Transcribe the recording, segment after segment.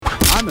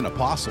I'm an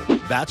apostle.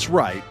 That's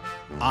right.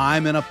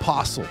 I'm an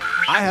apostle.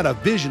 I had a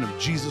vision of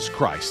Jesus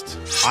Christ.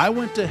 I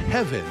went to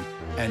heaven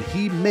and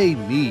he made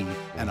me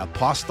an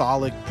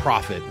apostolic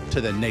prophet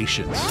to the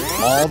nations.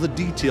 All the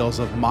details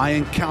of my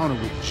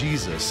encounter with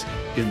Jesus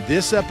in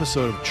this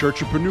episode of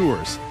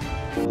CHURCHepreneurs.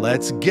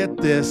 Let's get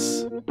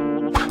this.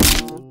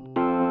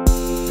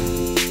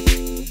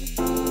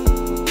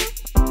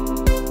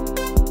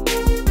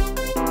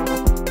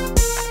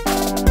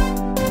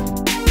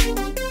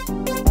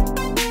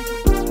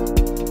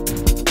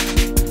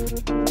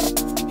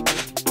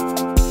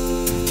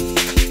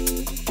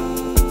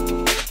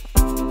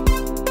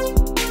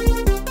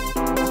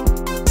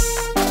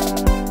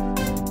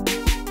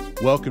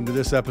 Welcome to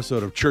this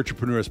episode of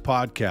CHURCHepreneurs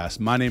Podcast.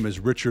 My name is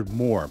Richard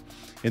Moore.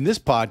 In this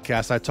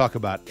podcast, I talk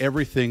about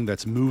everything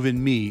that's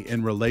moving me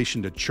in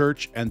relation to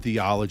church and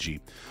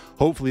theology,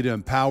 hopefully to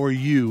empower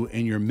you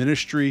in your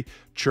ministry,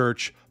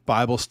 church,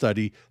 Bible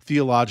study,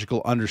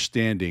 theological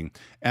understanding,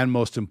 and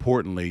most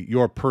importantly,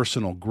 your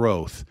personal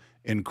growth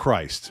in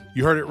Christ.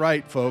 You heard it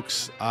right,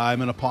 folks.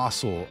 I'm an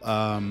apostle.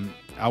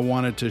 I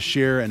wanted to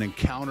share an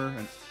encounter,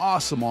 an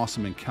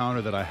awesome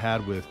encounter that I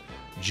had with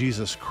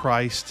Jesus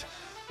Christ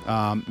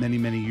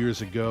many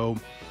years ago.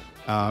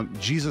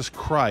 Jesus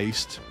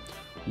Christ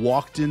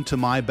walked into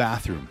my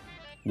bathroom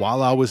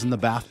while I was in the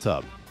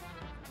bathtub,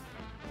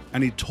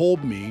 and he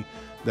told me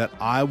that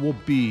I will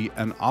be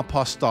an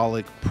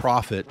apostolic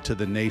prophet to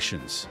the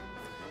nations.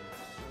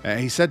 And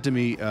he said to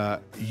me,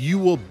 you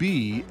will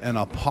be an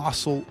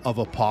apostle of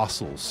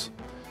apostles.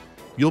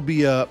 You'll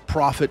be a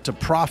prophet to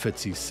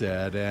prophets, he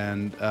said,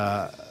 and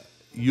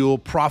you'll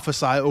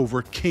prophesy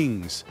over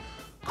kings,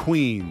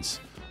 queens,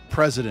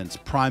 presidents,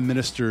 prime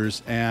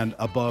ministers, and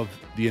above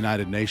the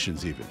United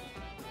Nations even.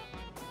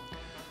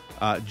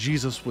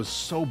 Jesus was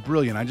so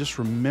brilliant. I just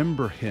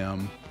remember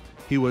him.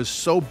 He was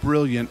so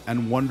brilliant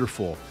and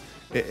wonderful.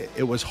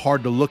 It was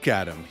hard to look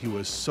at him. He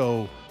was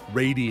so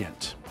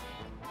radiant.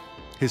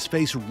 His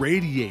face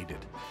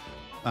radiated,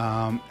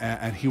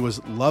 and he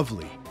was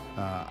lovely.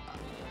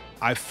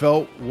 I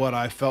felt what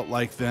I felt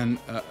like then,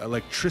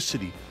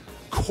 electricity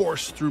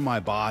course through my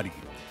body.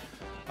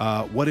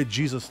 What did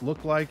Jesus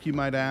look like, you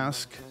might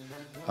ask?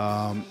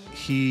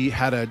 He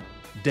had a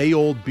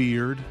day-old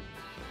beard,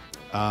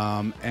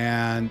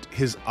 and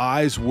his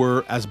eyes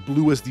were as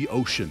blue as the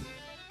ocean.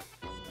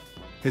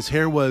 His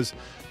hair was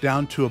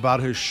down to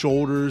about his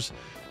shoulders,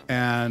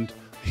 and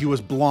he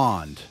was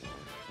blonde.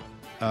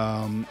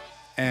 And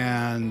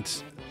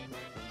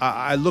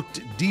I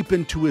looked deep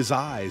into his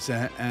eyes,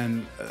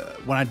 and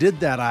when I did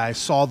that, I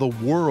saw the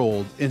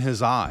world in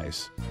his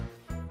eyes.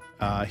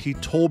 He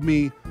told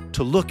me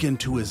to look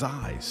into his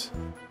eyes.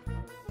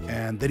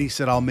 And then he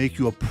said, I'll make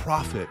you a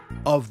prophet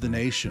of the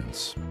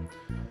nations.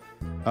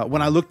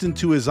 When I looked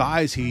into his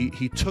eyes,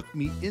 he took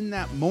me in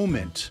that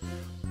moment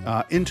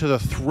into the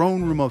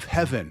throne room of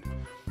heaven.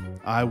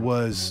 I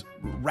was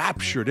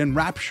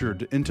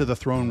enraptured into the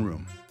throne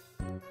room.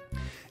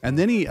 And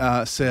then he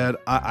said,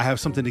 I have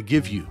something to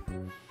give you.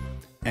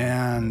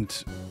 And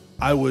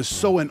I was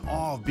so in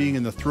awe of being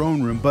in the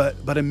throne room,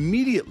 but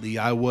immediately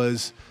I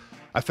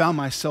found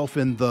myself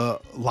in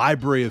the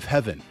library of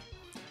heaven.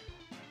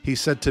 He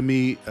said to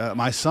me,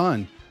 my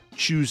son,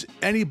 choose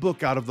any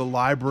book out of the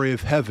library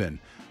of heaven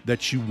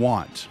that you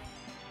want.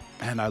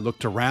 And I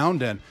looked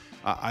around and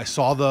I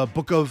saw the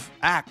book of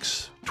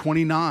Acts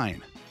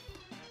 29.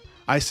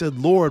 I said,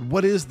 Lord,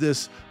 what is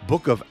this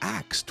book of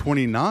Acts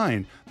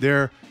 29?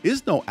 There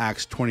is no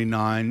Acts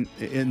 29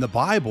 in the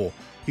Bible.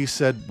 He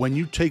said, when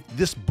you take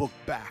this book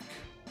back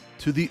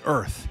to the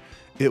earth,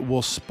 it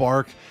will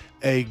spark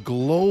a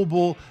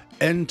global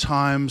end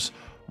times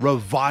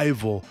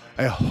revival,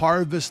 a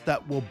harvest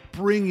that will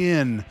bring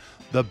in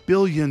the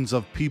billions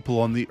of people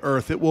on the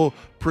earth. It will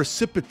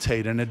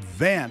precipitate and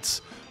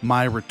advance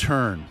my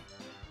return.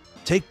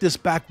 Take this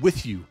back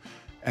with you,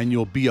 and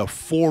you'll be a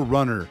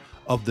forerunner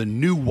of the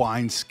new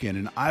wineskin,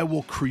 and I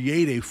will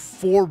create a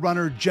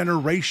forerunner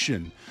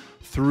generation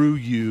through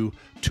you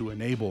to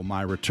enable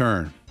my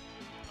return.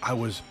 I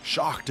was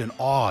shocked and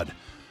awed.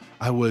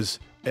 I was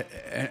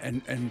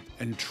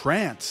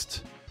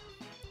entranced.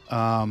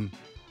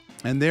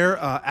 And there,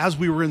 as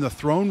we were in the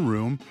throne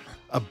room,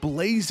 a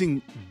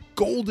blazing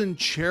golden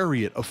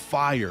chariot of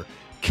fire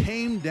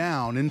came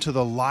down into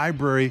the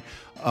library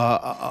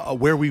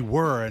where we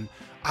were, and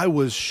I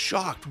was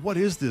shocked. What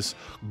is this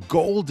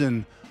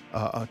golden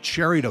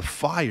chariot of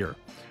fire?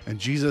 And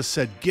Jesus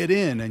said, get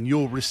in and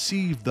you'll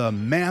receive the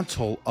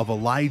mantle of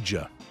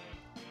Elijah.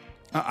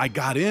 I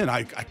got in.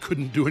 I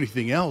couldn't do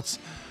anything else.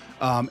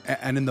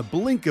 And in the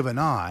blink of an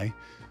eye,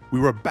 we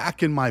were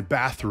back in my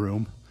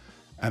bathroom,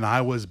 and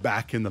I was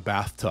back in the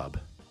bathtub.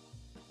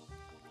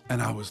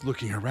 And I was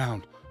looking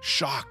around,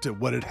 shocked at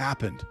what had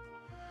happened.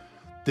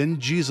 Then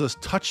Jesus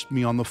touched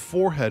me on the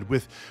forehead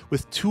with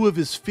two of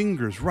his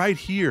fingers right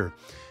here,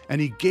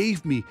 and he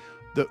gave me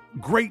the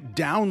great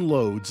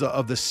downloads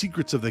of the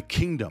secrets of the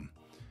kingdom.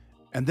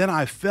 And then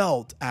I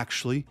felt,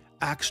 actually,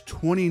 Acts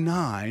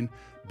 29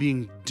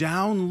 being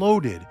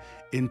downloaded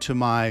into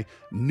my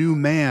new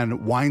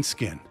man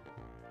wineskin.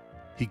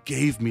 He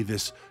gave me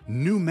this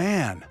new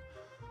man.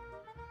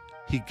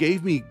 He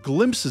gave me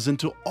glimpses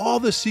into all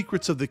the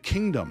secrets of the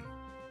kingdom.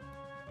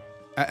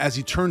 As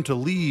he turned to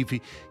leave,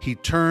 he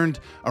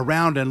turned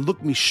around and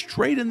looked me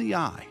straight in the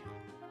eye.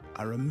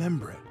 I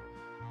remember it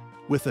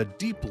with a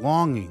deep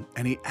longing,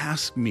 and he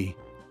asked me,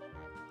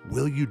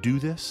 "Will you do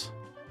this?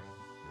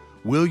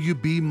 Will you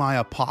be my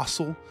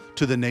apostle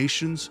to the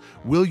nations?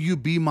 Will you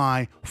be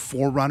my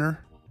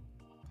forerunner?"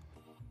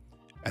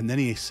 And then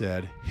he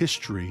said,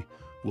 "History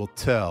will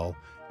tell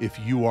if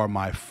you are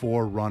my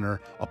forerunner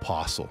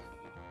apostle."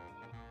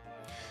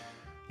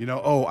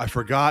 I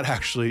forgot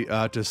actually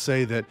to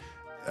say that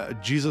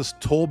Jesus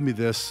told me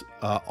this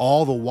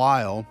all the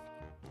while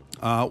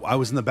I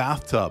was in the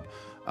bathtub.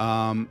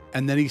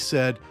 And then he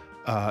said,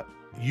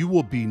 "You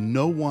will be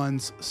no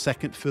one's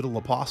second fiddle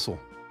apostle.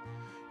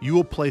 You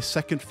will play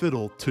second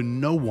fiddle to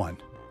no one.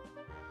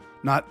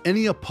 Not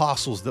any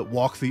apostles that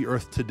walk the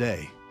earth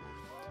today.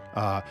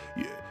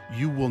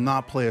 You will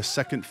not play a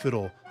second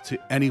fiddle to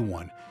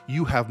anyone.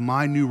 You have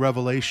my new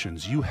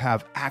revelations. You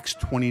have Acts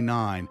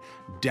 29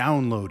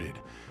 downloaded,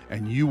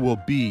 and you will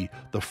be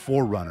the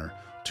forerunner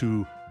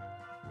to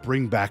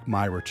bring back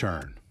my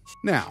return."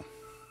 Now,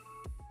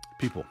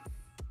 people,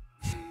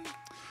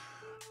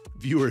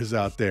 viewers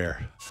out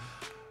there,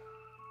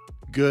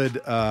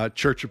 good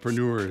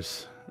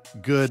churchepreneurs,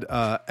 good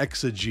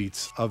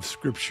exegetes of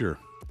Scripture,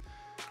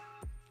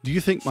 do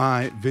you think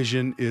my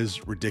vision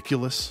is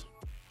ridiculous?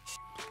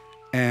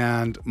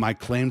 And my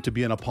claim to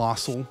be an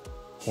apostle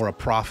or a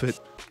prophet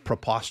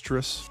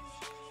preposterous?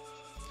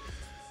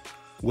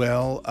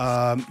 Well,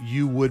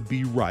 you would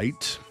be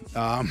right.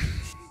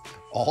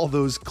 All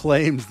those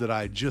claims that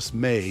I just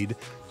made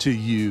to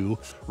you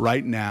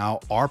right now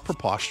are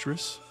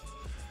preposterous.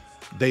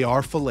 They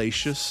are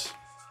fallacious.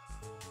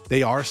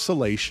 They are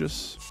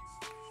salacious.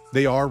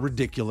 They are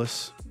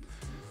ridiculous.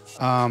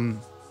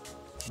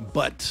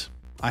 But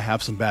I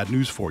have some bad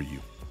news for you.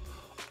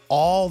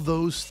 All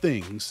those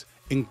things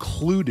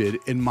included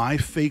in my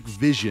fake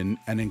vision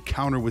and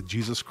encounter with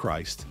Jesus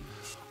Christ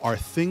are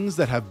things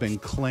that have been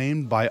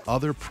claimed by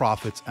other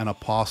prophets and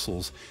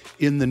apostles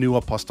in the New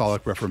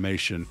Apostolic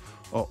Reformation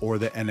or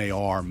the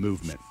NAR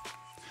movement.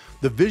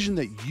 The vision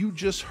that you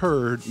just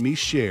heard me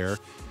share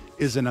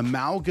is an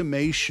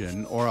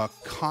amalgamation or a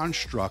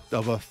construct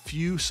of a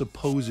few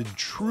supposed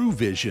true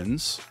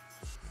visions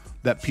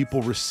that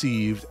people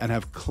received and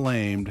have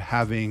claimed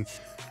having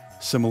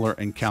similar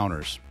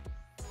encounters.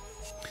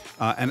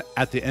 And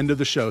at the end of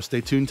the show,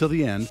 stay tuned till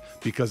the end,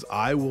 because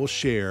I will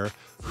share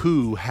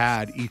who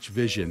had each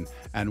vision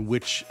and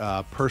which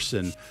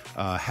person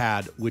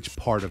had which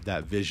part of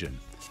that vision.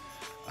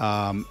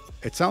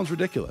 It sounds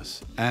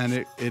ridiculous, and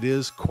it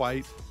is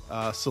quite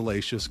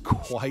salacious,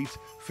 quite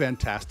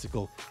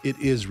fantastical. It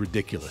is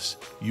ridiculous.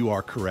 You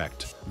are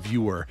correct,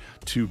 viewer,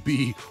 to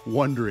be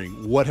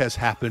wondering what has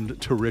happened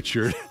to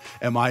Richard.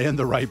 Am I in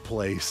the right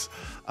place?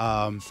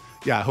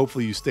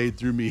 Hopefully you stayed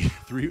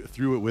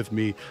through it with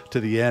me to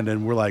the end,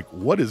 and we're like,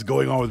 what is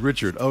going on with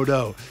Richard? Oh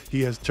no,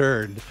 he has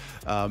turned.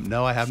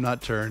 No, I have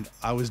not turned.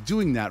 I was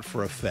doing that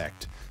for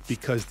effect,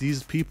 because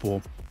these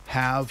people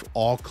have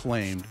all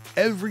claimed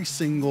every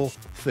single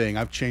thing.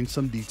 I've changed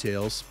some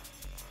details,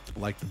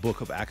 like the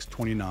book of Acts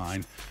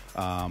 29.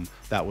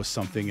 That was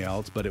something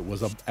else, but it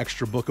was an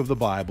extra book of the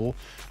Bible.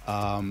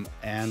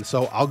 And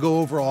so I'll go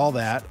over all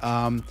that.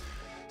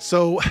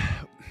 So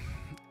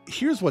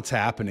here's what's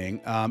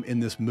happening in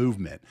this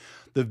movement.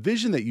 The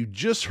vision that you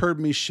just heard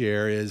me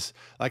share is,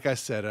 like I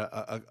said,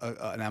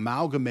 an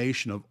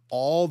amalgamation of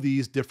all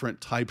these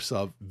different types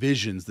of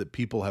visions that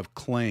people have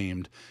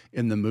claimed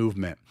in the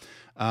movement.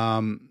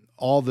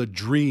 All the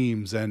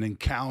dreams and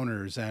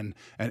encounters and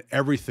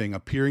everything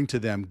appearing to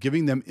them,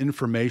 giving them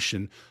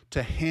information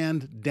to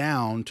hand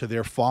down to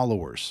their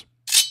followers.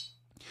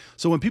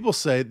 So when people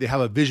say they have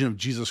a vision of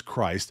Jesus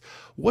Christ,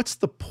 what's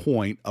the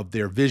point of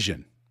their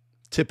vision,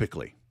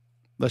 typically?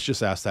 Let's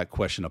just ask that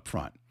question up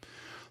front.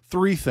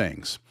 3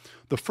 things.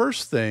 The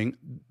first thing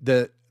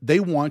that they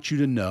want you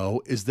to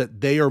know is that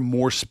they are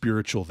more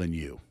spiritual than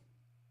you.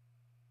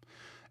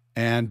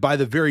 And by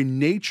the very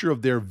nature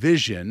of their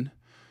vision,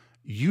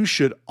 you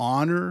should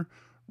honor,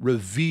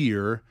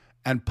 revere,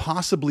 and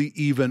possibly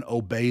even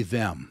obey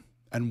them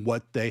and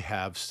what they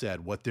have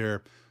said,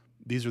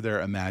 these are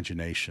their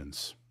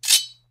imaginations.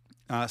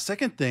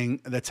 Second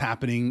thing that's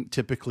happening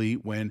typically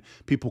when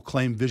people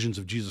claim visions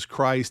of Jesus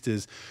Christ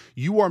is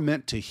you are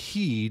meant to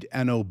heed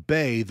and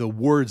obey the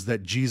words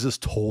that Jesus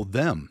told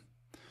them.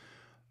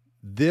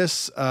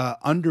 This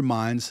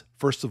undermines,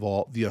 first of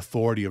all, the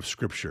authority of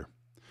Scripture.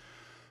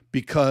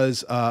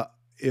 Because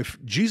if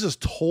Jesus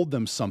told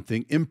them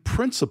something, in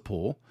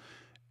principle,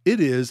 it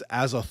is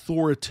as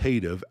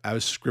authoritative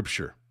as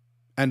Scripture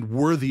and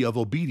worthy of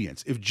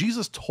obedience. If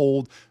Jesus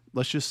told,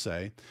 let's just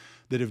say,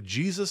 that if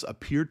Jesus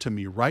appeared to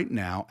me right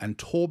now and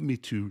told me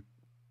to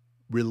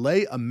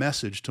relay a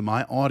message to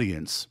my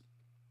audience,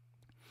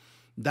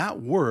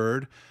 that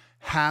word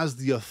has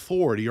the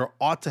authority, or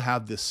ought to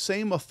have the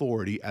same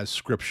authority as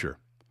Scripture,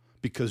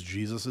 because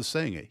Jesus is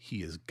saying it.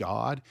 He is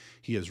God.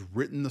 He has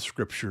written the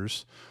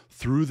scriptures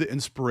through the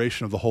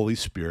inspiration of the Holy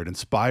Spirit.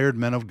 Inspired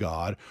men of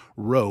God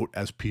wrote,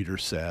 as Peter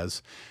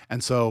says.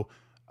 And so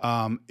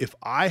if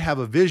I have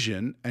a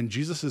vision and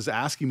Jesus is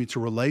asking me to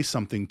relay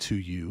something to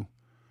you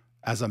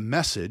as a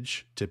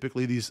message,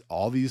 typically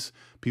all these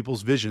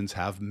people's visions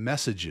have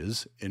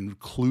messages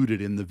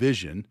included in the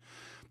vision.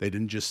 They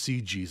didn't just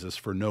see Jesus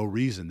for no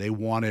reason.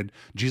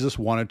 Jesus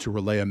wanted to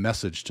relay a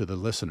message to the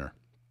listener,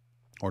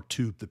 or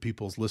to the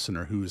people's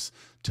listener who's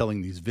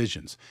telling these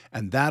visions.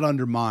 And that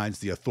undermines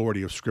the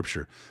authority of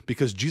Scripture,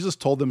 because Jesus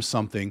told them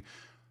something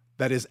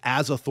that is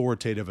as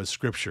authoritative as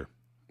Scripture,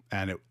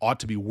 and it ought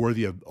to be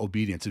worthy of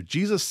obedience. If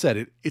Jesus said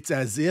it, it's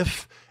as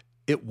if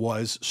it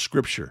was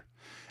Scripture.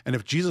 And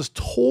if Jesus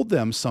told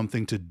them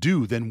something to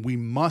do, then we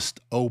must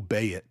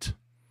obey it.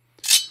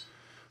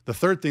 The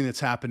third thing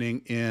that's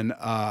happening in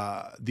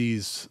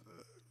these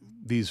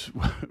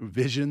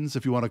visions,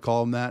 if you want to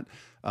call them that,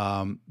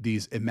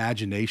 these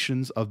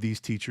imaginations of these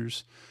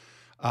teachers,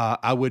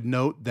 I would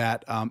note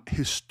that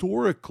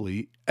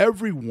historically,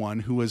 everyone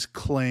who has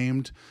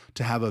claimed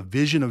to have a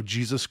vision of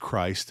Jesus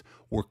Christ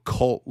were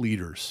cult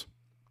leaders.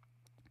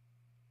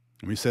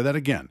 Let me say that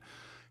again.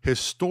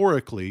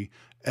 Historically,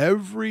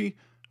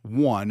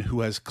 everyone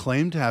who has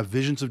claimed to have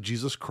visions of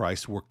Jesus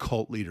Christ were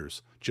cult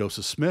leaders.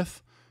 Joseph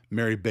Smith,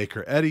 Mary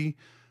Baker Eddy,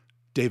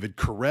 David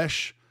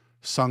Koresh,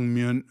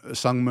 Sungmun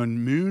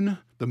Moon,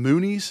 the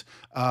Moonies.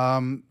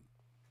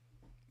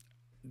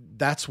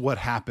 That's what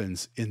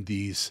happens in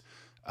these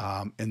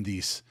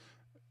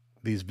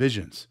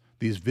visions.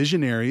 These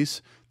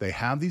visionaries, they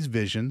have these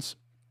visions,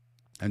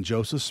 and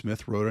Joseph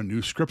Smith wrote a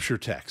new scripture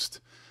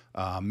text.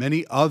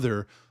 Many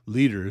other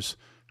leaders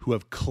who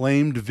have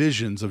claimed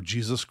visions of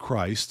Jesus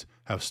Christ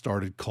have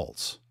started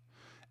cults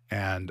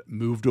and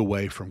moved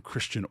away from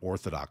Christian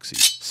orthodoxy.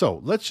 So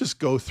let's just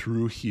go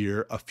through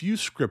here a few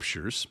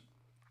scriptures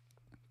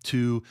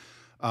to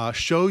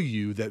show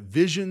you that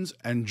visions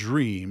and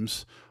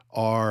dreams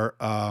are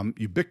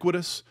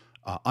ubiquitous,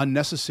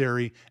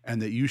 unnecessary,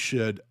 and that you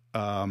should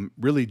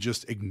really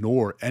just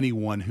ignore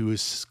anyone who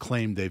has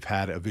claimed they've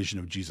had a vision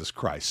of Jesus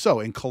Christ. So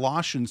in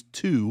Colossians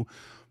 2,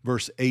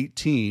 verse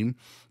 18,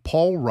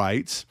 Paul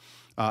writes,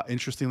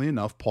 interestingly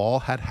enough, Paul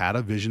had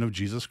a vision of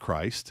Jesus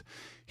Christ.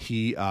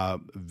 He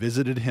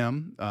visited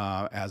him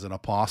as an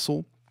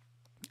apostle,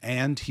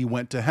 and he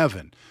went to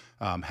heaven,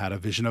 had a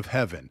vision of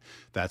heaven.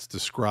 That's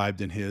described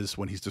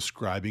when he's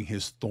describing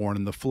his thorn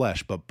in the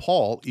flesh. But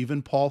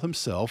even Paul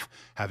himself,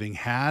 having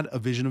had a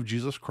vision of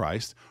Jesus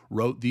Christ,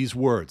 wrote these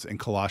words in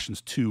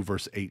Colossians 2,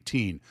 verse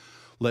 18,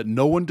 "Let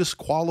no one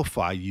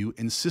disqualify you,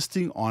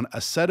 insisting on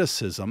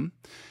asceticism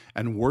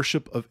and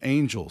worship of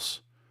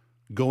angels,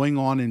 going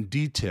on in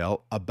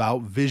detail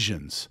about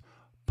visions,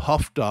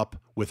 puffed up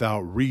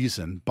without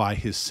reason by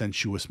his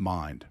sensuous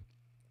mind."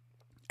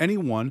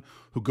 Anyone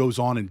who goes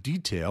on in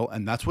detail,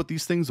 and that's what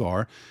these things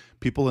are,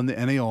 people in the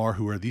NAR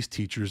who are these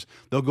teachers,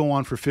 they'll go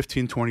on for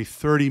 15, 20,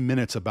 30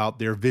 minutes about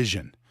their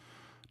vision,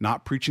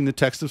 not preaching the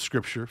text of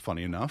Scripture.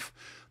 Funny enough,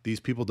 these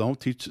people don't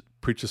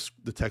preach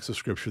the text of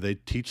Scripture. They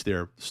teach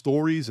their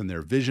stories and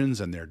their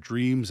visions and their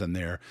dreams and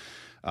their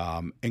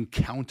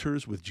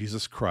encounters with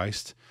Jesus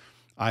Christ.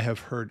 I have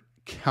heard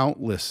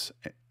countless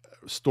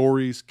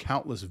stories,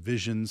 countless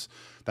visions.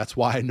 That's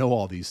why I know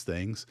all these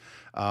things.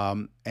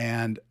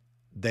 And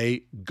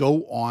they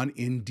go on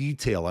in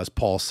detail, as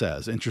Paul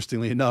says.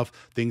 Interestingly enough,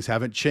 things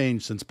haven't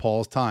changed since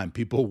Paul's time.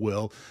 People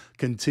will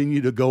continue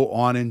to go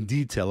on in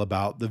detail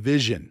about the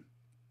vision.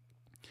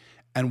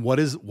 And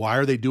why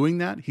are they doing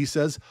that? He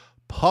says,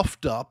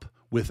 puffed up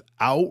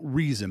without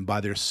reason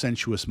by their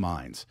sensuous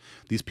minds.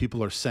 These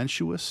people are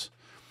sensuous.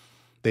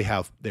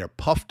 They're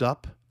puffed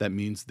up. That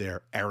means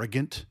they're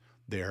arrogant.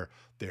 They're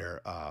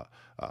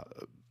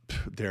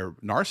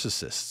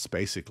narcissists,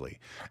 basically,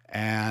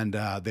 and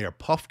they are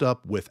puffed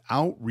up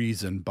without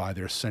reason by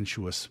their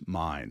sensuous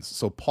minds.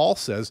 So Paul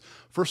says,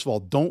 first of all,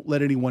 don't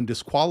let anyone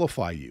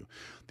disqualify you.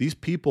 These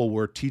people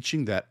were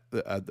teaching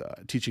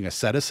teaching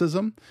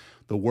asceticism,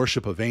 the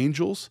worship of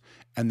angels,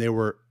 and they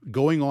were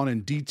going on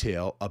in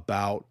detail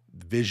about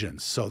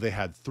visions. So they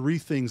had three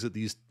things that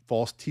these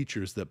false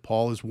teachers that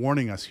Paul is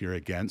warning us here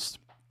against.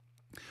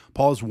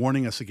 Paul is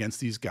warning us against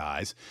these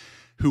guys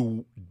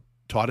who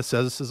taught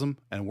asceticism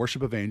and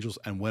worship of angels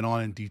and went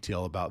on in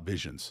detail about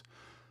visions.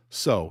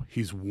 So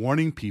he's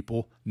warning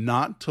people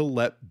not to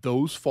let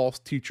those false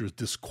teachers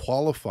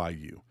disqualify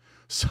you.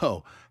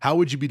 So how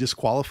would you be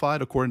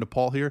disqualified, according to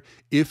Paul here?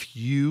 If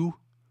you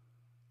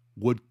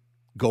would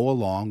go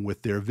along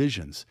with their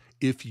visions,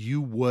 if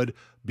you would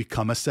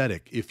become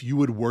ascetic, if you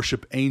would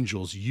worship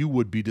angels, you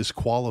would be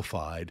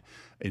disqualified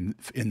in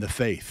the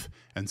faith.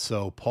 And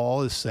so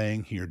Paul is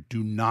saying here,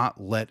 do not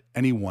let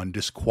anyone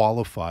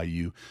disqualify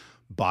you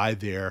by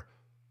their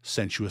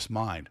sensuous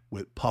mind,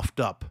 puffed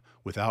up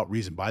without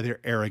reason, by their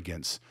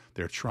arrogance.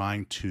 They're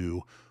trying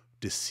to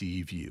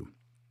deceive you.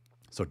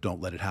 So don't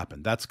let it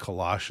happen. That's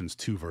Colossians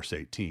 2, verse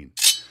 18.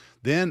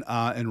 Then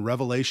in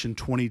Revelation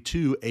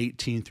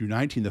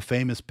 22:18-19, the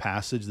famous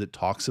passage that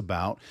talks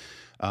about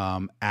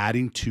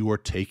adding to or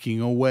taking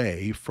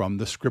away from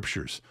the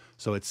scriptures.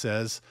 So it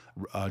says,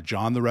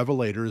 John the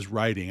Revelator is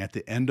writing at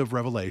the end of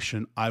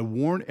Revelation, "I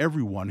warn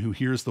everyone who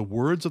hears the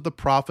words of the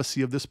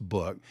prophecy of this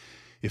book.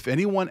 If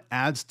anyone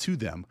adds to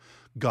them,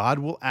 God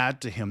will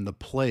add to him the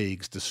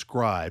plagues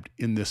described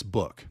in this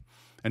book.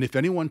 And if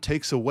anyone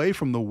takes away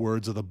from the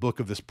words of the book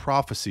of this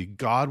prophecy,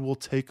 God will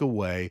take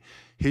away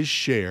his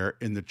share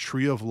in the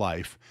tree of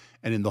life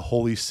and in the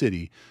holy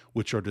city,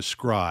 which are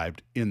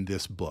described in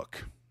this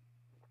book."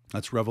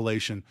 That's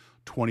Revelation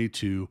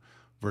 22,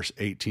 verse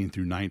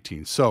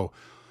 18-19. So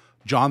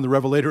John the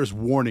Revelator is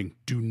warning,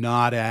 do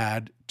not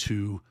add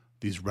to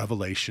these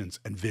revelations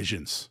and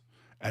visions.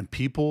 And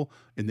people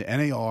in the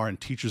NAR and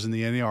teachers in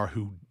the NAR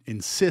who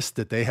insist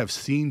that they have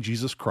seen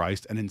Jesus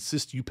Christ and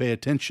insist you pay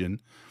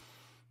attention,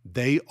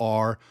 they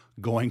are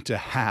going to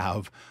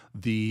have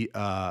the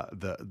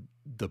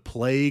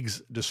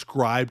plagues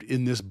described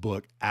in this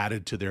book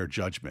added to their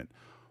judgment.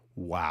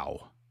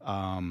 Wow.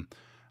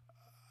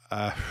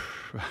 I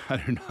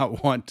do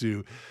not want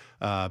to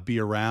be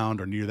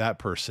around or near that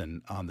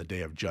person on the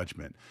day of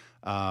judgment.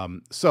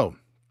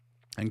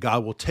 And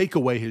God will take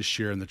away his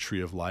share in the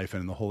tree of life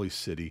and in the holy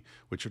city,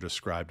 which are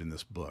described in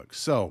this book.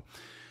 So,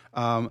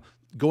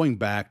 going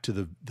back to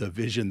the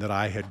vision that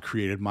I had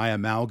created, my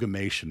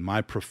amalgamation,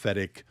 my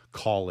prophetic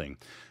calling,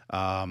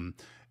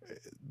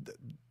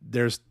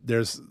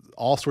 there's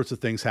all sorts of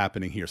things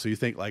happening here. So you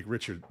think like,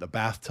 Richard, the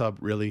bathtub,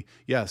 really?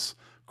 Yes.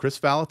 Chris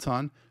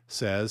Valaton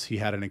says he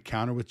had an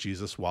encounter with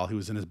Jesus while he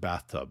was in his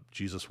bathtub.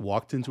 Jesus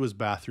walked into his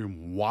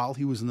bathroom while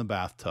he was in the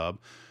bathtub,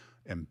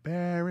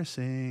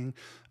 embarrassing,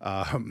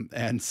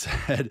 and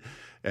said,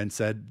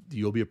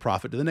 "You'll be a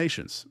prophet to the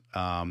nations."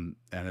 And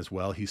as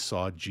well, he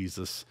saw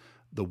Jesus,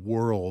 the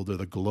world or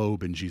the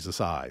globe in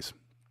Jesus' eyes.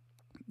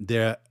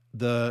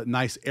 The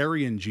nice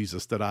Aryan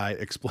Jesus that I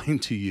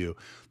explained to you,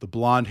 the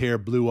blonde hair,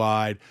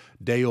 blue-eyed,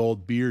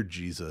 day-old beard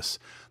Jesus,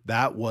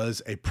 that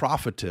was a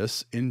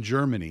prophetess in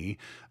Germany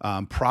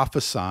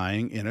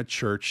prophesying in a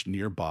church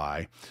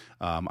nearby.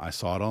 I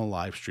saw it on a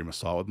live stream. I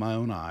saw it with my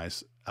own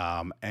eyes.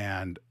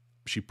 And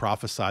she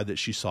prophesied that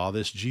she saw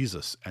this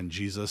Jesus, and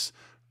Jesus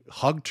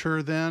hugged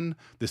her then,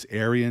 this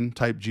Aryan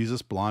type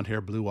Jesus, blonde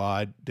hair,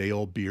 blue-eyed,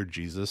 day-old beard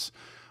Jesus.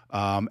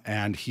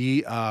 And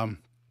he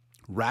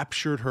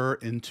raptured her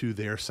into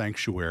their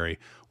sanctuary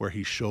where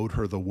he showed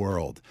her the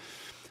world.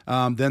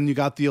 Then you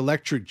got the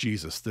electric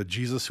Jesus, the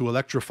Jesus who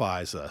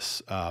electrifies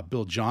us.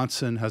 Bill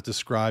Johnson has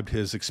described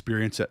his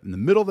experience that in the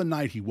middle of the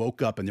night, he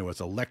woke up and there was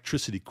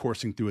electricity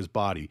coursing through his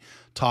body.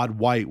 Todd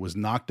White was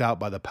knocked out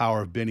by the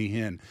power of Benny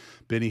Hinn.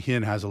 Benny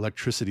Hinn has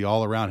electricity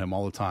all around him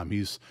all the time.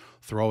 He's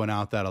throwing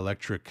out that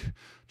electric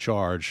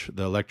charge,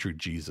 the electric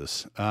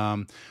Jesus.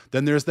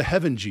 Then there's the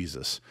heaven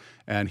Jesus.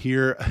 And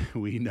here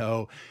we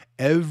know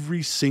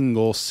every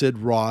single Sid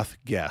Roth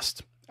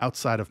guest,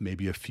 outside of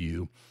maybe a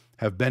few,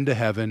 have been to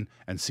heaven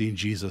and seen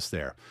Jesus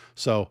there.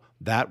 So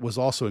that was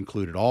also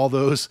included. All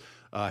those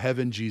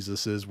heaven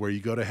Jesuses where you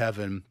go to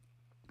heaven,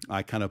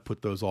 I kind of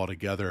put those all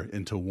together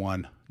into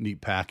one neat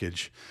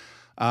package.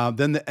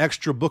 Then the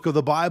extra book of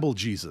the Bible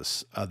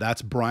Jesus,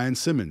 that's Brian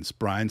Simmons.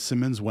 Brian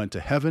Simmons went to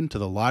heaven, to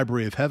the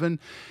Library of Heaven,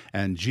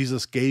 and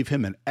Jesus gave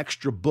him an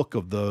extra book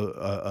of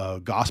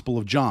the Gospel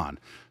of John.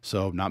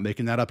 So not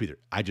making that up either.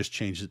 I just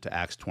changed it to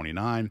Acts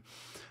 29.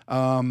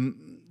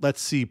 Let's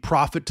see,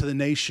 prophet to the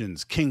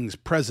nations, kings,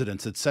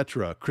 presidents,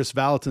 etc. Chris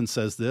Valaton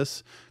says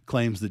this,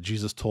 claims that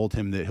Jesus told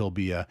him that he'll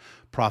be a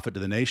prophet to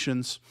the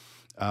nations.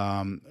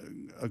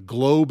 A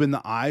globe in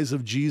the eyes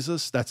of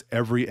Jesus, that's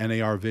every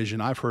NAR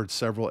vision. I've heard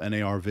several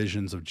NAR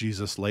visions of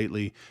Jesus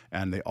lately,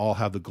 and they all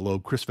have the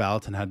globe. Chris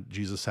Valaton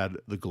Jesus had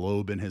the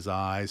globe in his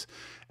eyes.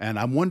 And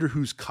I wonder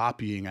who's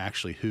copying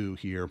actually who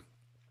here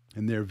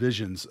in their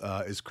visions.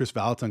 Is Chris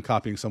Valaton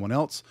copying someone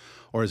else,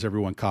 or is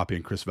everyone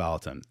copying Chris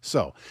Valaton?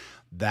 So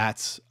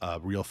that's a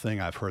real thing.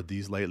 I've heard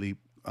these lately.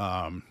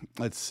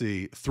 Let's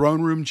see,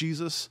 throne room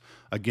Jesus.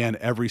 Again,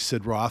 every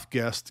Sid Roth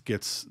guest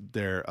gets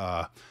their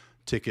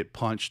ticket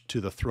punched to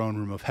the throne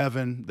room of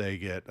heaven. They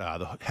get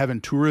the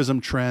heaven tourism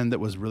trend that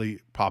was really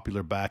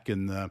popular back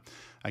in the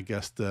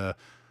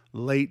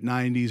late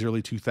 90s,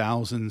 early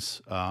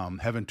 2000s.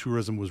 Heaven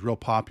tourism was real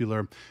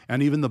popular.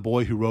 And even the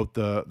boy who wrote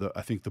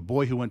I think the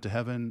boy who went to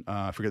heaven,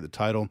 I forget the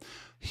title,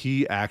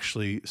 he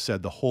actually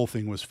said the whole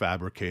thing was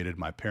fabricated.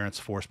 My parents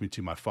forced me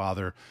to, my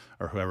father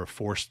or whoever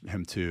forced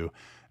him to.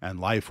 And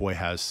Lifeway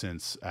has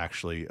since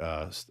actually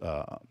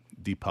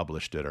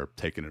depublished it or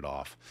taken it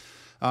off.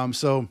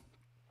 So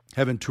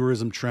heaven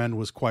tourism trend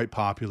was quite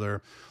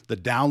popular. The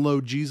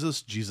download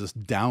Jesus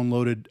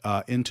downloaded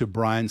into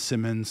Brian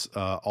Simmons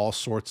all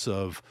sorts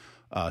of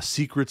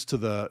secrets to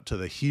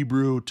the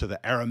Hebrew, to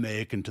the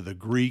Aramaic, and to the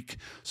Greek,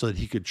 so that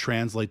he could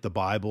translate the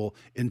Bible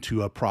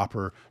into a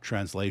proper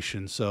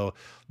translation. So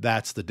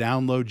that's the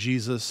download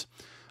Jesus.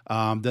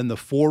 Then the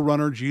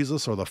forerunner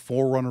Jesus, or the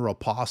forerunner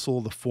apostle,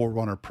 the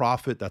forerunner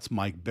prophet, that's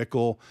Mike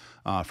Bickle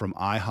from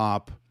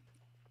IHOP.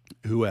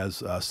 who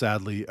has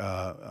sadly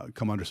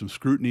come under some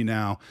scrutiny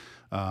now,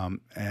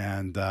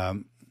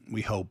 and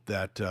we hope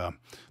that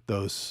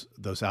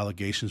those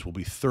allegations will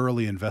be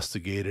thoroughly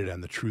investigated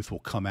and the truth will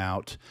come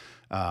out.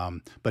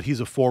 But he's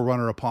a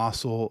forerunner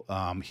apostle.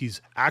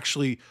 He's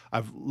actually,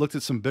 I've looked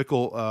at some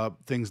biblical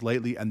things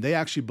lately, and they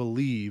actually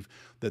believe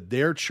that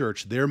their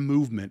church, their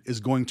movement, is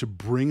going to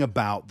bring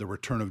about the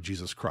return of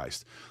Jesus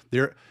Christ.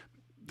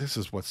 This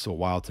is what's so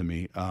wild to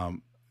me.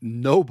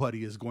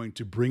 Nobody is going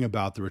to bring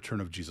about the return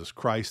of Jesus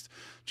Christ.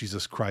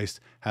 Jesus Christ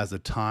has the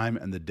time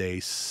and the day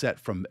set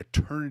from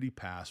eternity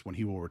past when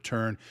he will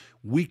return.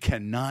 We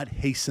cannot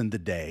hasten the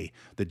day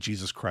that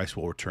Jesus Christ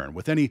will return.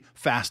 With any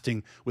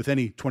fasting, with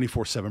any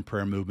 24/7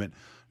 prayer movement,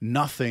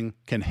 nothing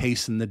can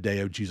hasten the day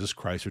of Jesus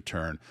Christ's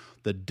return.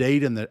 The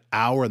date and the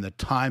hour and the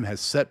time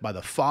has set by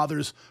the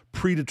Father's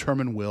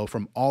predetermined will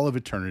from all of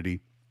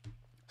eternity.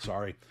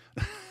 Sorry.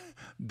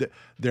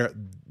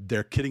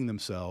 They're kidding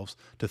themselves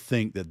to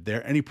think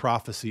that any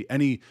prophecy,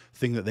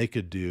 anything that they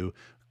could do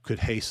could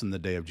hasten the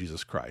day of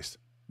Jesus Christ.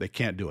 They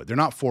can't do it. They're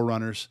not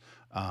forerunners.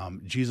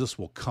 Jesus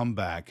will come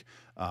back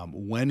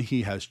when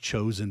he has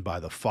chosen by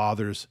the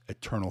Father's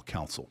eternal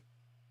counsel.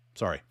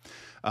 Sorry.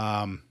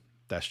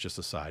 That's just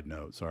a side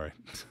note. Sorry.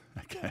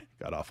 Okay,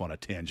 got off on a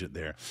tangent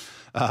there.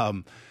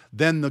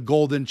 Then the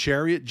golden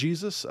chariot,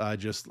 Jesus. I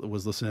just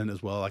was listening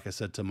as well, like I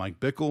said, to Mike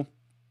Bickle.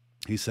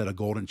 He said a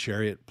golden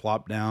chariot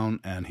plopped down,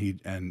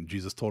 and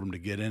Jesus told him to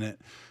get in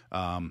it.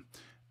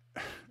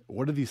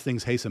 What do these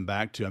things hasten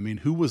back to? I mean,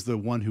 who was the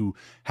one who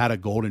had a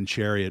golden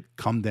chariot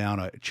come down,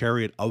 a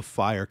chariot of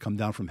fire come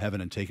down from heaven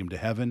and take him to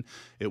heaven?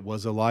 It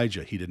was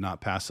Elijah. He did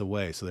not pass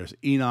away. So there's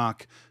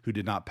Enoch, who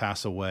did not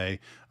pass away.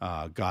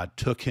 God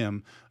took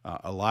him.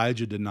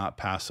 Elijah did not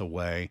pass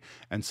away.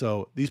 And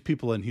so these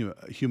people in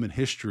human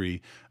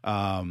history,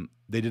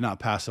 they did not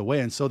pass away.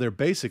 And so they're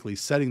basically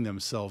setting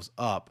themselves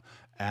up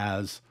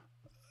as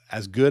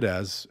good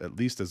as, at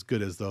least as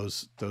good as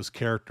those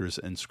characters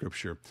in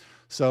Scripture.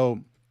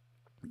 So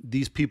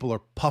these people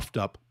are puffed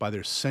up by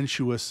their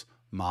sensuous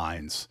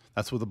minds.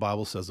 That's what the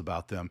Bible says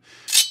about them.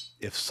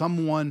 If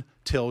someone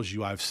tells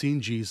you, I've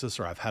seen Jesus,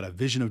 or I've had a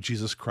vision of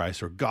Jesus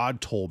Christ, or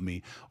God told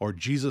me, or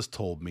Jesus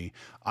told me,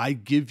 I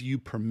give you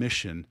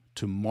permission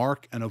to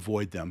mark and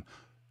avoid them.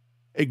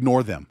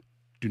 Ignore them.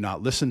 Do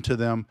not listen to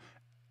them,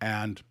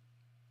 and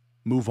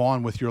move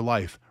on with your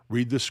life.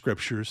 Read the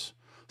Scriptures,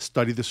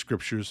 study the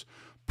Scriptures,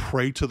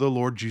 pray to the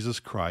Lord Jesus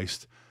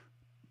Christ,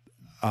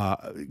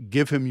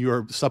 give him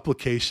your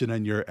supplication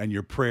and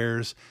your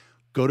prayers,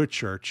 go to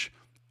church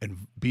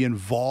and be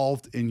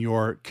involved in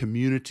your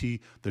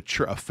community, the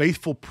church, a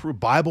faithful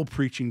Bible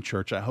preaching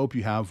church. I hope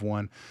you have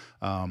one.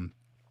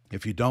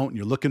 If you don't, and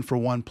you're looking for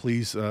one,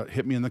 please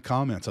hit me in the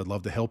comments. I'd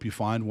love to help you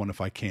find one if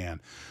I can.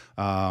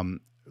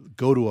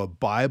 Go to a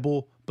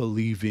Bible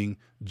believing,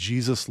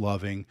 Jesus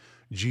loving,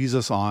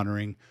 Jesus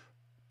honoring,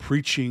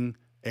 preaching,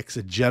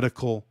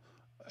 exegetical,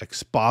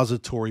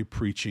 expository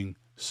preaching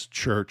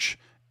church,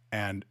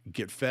 and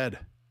get fed.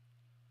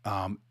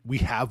 We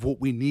have what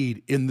we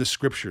need in the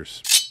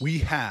Scriptures. We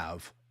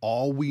have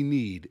all we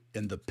need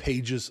in the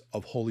pages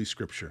of Holy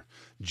Scripture.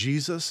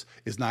 Jesus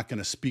is not going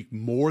to speak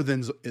more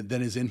than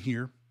is in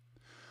here.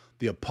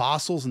 The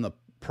apostles and the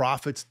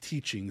prophets'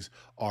 teachings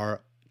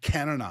are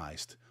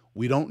canonized.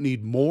 We don't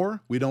need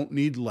more. We don't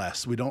need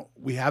less.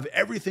 We have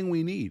everything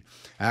we need.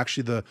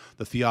 Actually,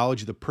 the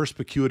theology, the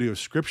perspicuity of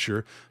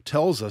Scripture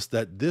tells us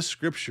that this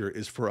Scripture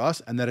is for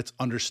us and that it's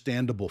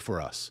understandable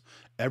for us.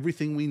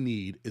 Everything we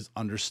need is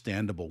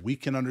understandable. We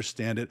can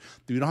understand it.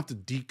 We don't have to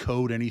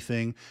decode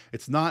anything.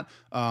 It's not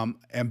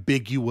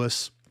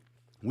ambiguous.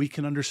 We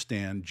can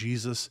understand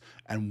Jesus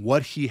and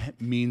what he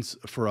means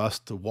for us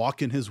to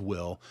walk in his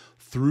will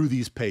through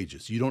these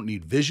pages. You don't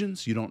need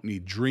visions. You don't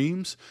need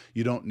dreams.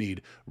 You don't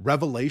need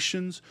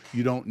revelations.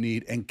 You don't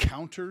need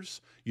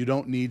encounters. You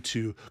don't need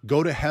to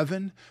go to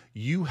heaven.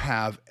 You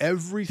have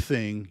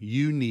everything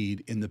you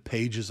need in the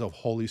pages of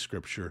Holy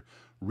Scripture.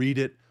 Read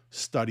it,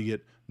 study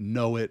it,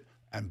 know it,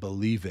 and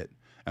believe it,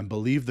 and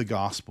believe the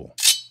gospel.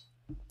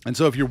 And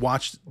so if you're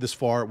watched this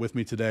far with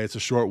me today, it's a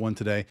short one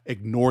today,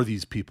 ignore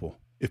these people.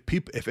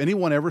 If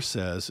anyone ever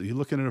says, you're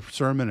looking at a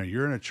sermon or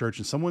you're in a church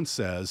and someone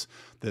says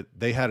that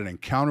they had an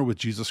encounter with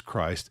Jesus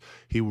Christ,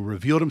 he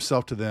revealed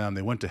himself to them,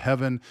 they went to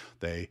heaven,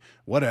 they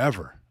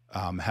whatever,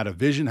 had a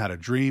vision, had a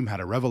dream,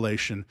 had a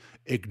revelation,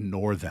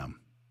 ignore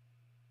them.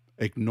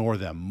 Ignore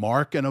them.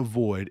 Mark and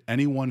avoid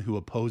anyone who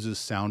opposes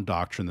sound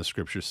doctrine, the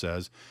Scripture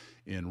says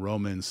in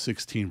Romans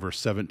 16, verse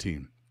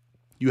 17.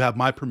 You have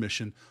my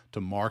permission to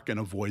mark and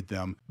avoid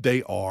them.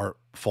 They are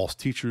false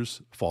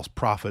teachers, false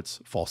prophets,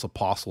 false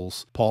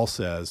apostles. Paul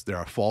says there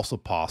are false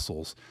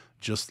apostles,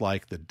 just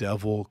like the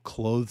devil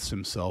clothes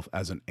himself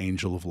as an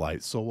angel of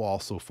light. So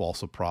also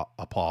false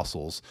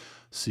apostles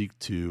seek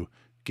to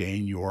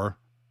gain your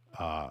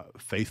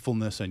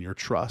faithfulness and your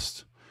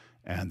trust,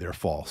 and they're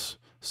false.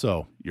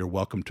 So you're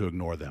welcome to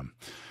ignore them.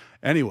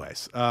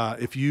 Anyways,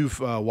 if you've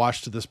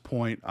watched to this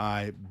point,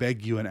 I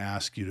beg you and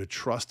ask you to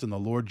trust in the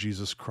Lord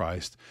Jesus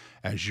Christ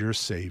as your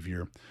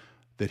Savior,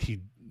 that he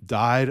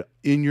died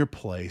in your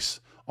place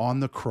on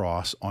the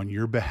cross on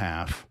your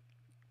behalf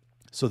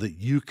so that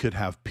you could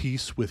have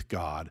peace with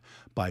God.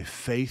 By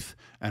faith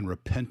and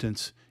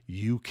repentance,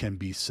 you can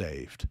be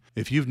saved.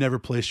 If you've never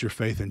placed your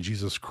faith in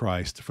Jesus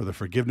Christ for the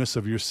forgiveness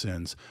of your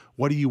sins,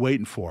 what are you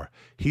waiting for?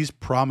 He's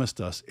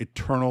promised us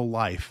eternal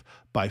life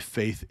by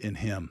faith in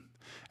him.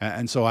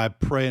 And so I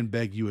pray and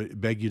beg you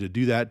to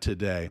do that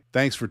today.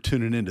 Thanks for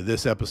tuning into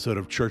this episode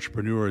of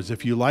Churchpreneurs.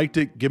 If you liked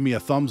it, give me a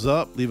thumbs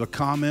up, leave a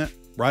comment,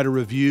 write a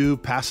review,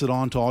 pass it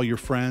on to all your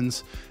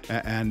friends,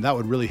 and that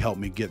would really help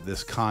me get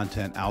this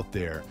content out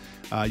there.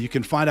 You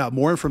can find out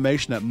more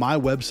information at my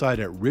website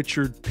at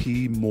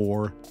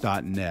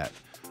richardpmoore.net,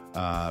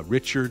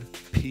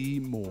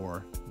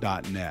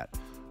 richardpmoore.net.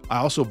 I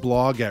also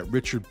blog at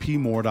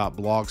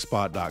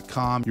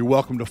richardpmoore.blogspot.com. You're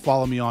welcome to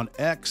follow me on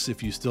X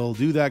if you still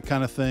do that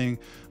kind of thing.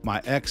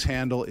 My X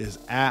handle is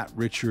at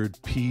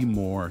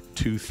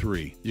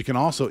richardpmoore23. You can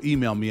also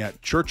email me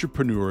at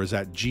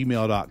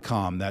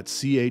churchepreneurs@gmail.com.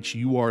 That's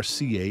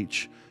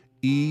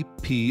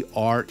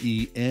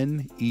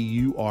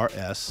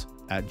CHURCHEPRENEURS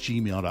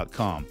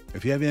 @gmail.com.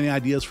 If you have any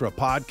ideas for a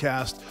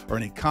podcast or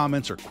any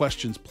comments or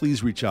questions,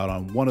 please reach out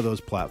on one of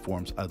those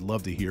platforms. I'd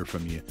love to hear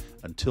from you.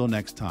 Until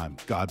next time,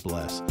 God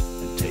bless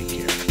and take care.